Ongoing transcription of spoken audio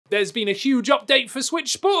There's been a huge update for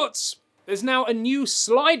Switch Sports. There's now a new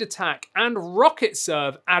slide attack and rocket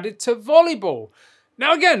serve added to Volleyball.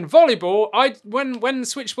 Now again, Volleyball, when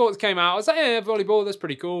Switch Sports came out, I was like, yeah, Volleyball, that's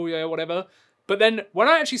pretty cool, yeah, whatever. But then when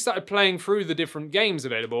I actually started playing through the different games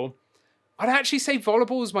available, I'd actually say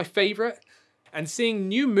Volleyball was my favorite. And seeing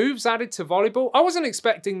new moves added to Volleyball, I wasn't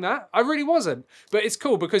expecting that. I really wasn't. But it's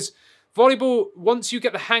cool because Volleyball, once you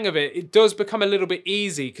get the hang of it, it does become a little bit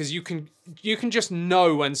easy because you can just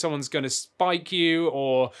know when someone's going to spike you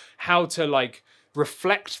or how to like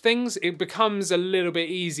reflect things. It becomes a little bit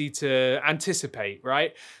easy to anticipate,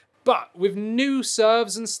 right? But with new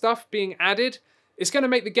serves and stuff being added, it's going to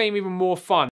make the game even more fun.